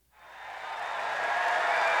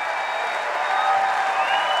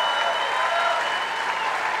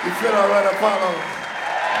You feel all right, Apollo?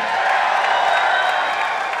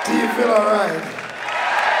 Do you feel all right?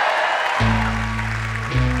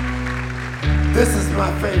 This is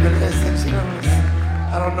my favorite, ladies and gentlemen.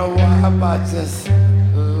 I don't know why, but I just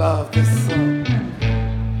love this song.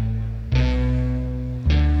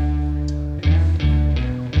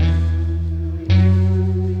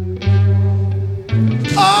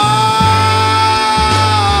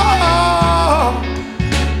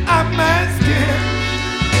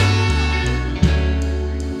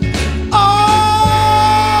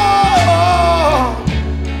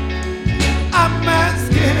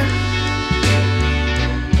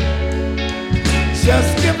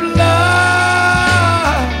 Just give love,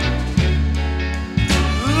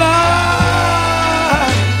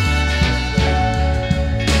 love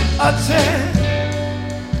a chance.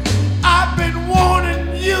 I've been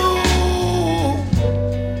wanting you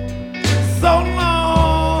so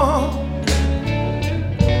long,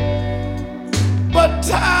 but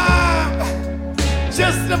time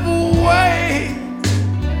just slipped away.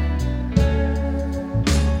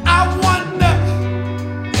 I wonder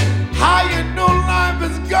how you know life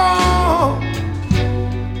is gone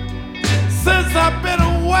since I've been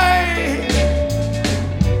away.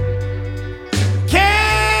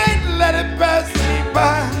 Can't let it pass me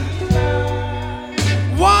by.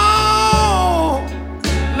 Won't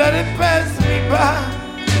let it pass me by.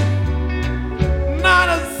 Not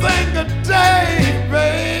a single day,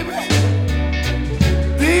 baby.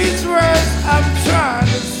 These words I'm trying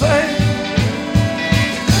to say.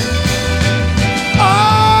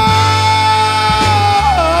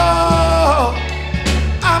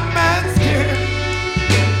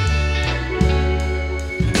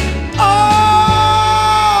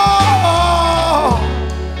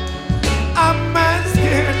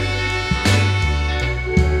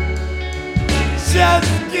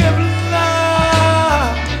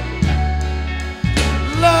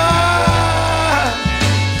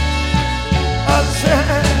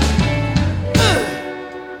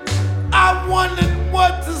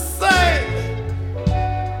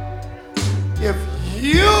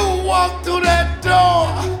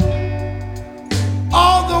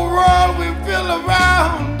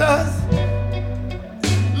 Around us,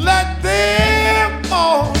 let them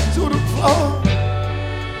fall to the floor.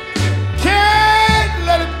 Can't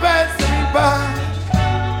let it pass me by.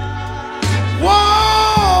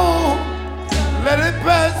 Won't let it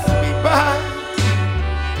pass me by.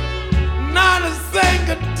 Not a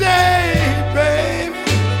single day, baby.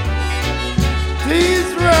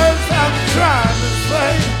 These words I'm trying to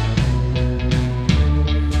say.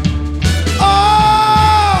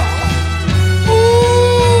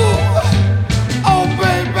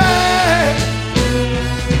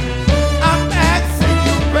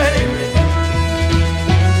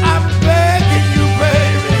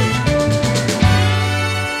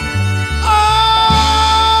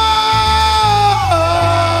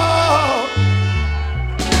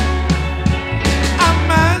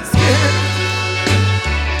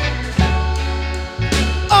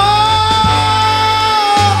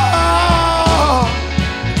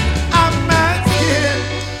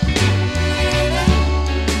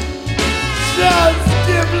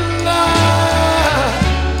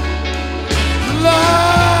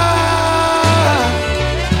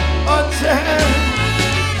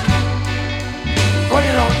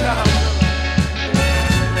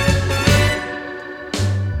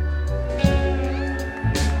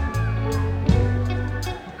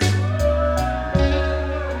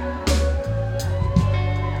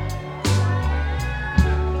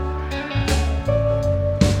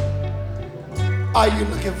 Are you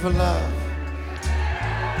looking for love?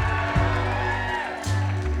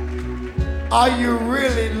 Are you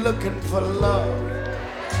really looking for love?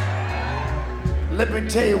 Let me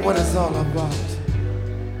tell you what it's all about.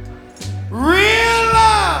 Real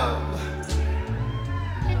love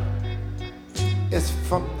is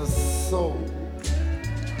from the soul.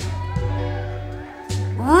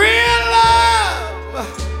 Real love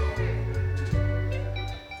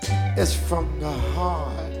is from the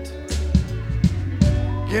heart.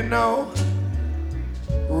 You know,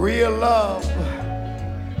 real love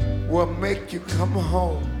will make you come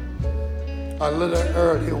home a little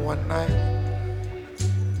early one night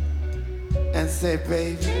and say,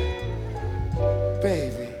 baby,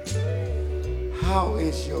 baby, how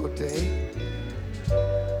is your day?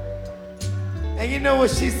 And you know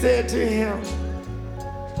what she said to him?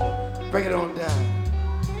 Bring it on down.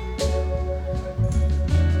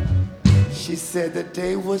 She said the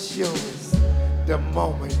day was yours the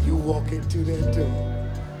moment you walk into that door.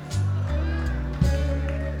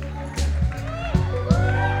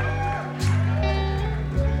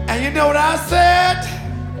 know what I said?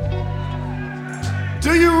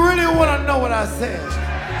 Do you really want to know what I said?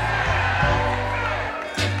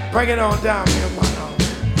 Break it on down here, mano.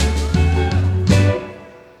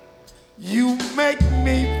 You make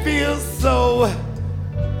me feel so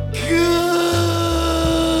good,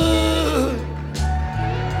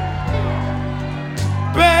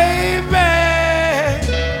 baby.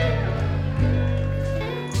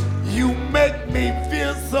 You make me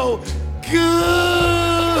feel so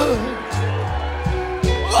good.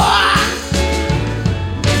 Ah!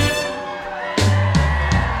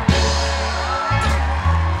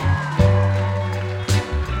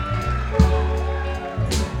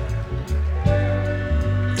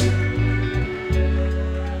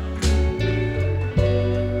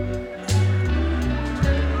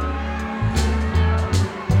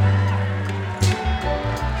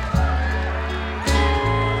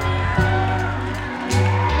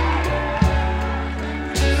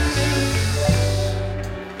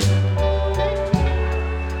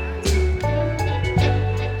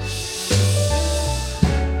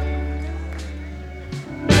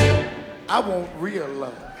 I want real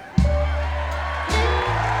love.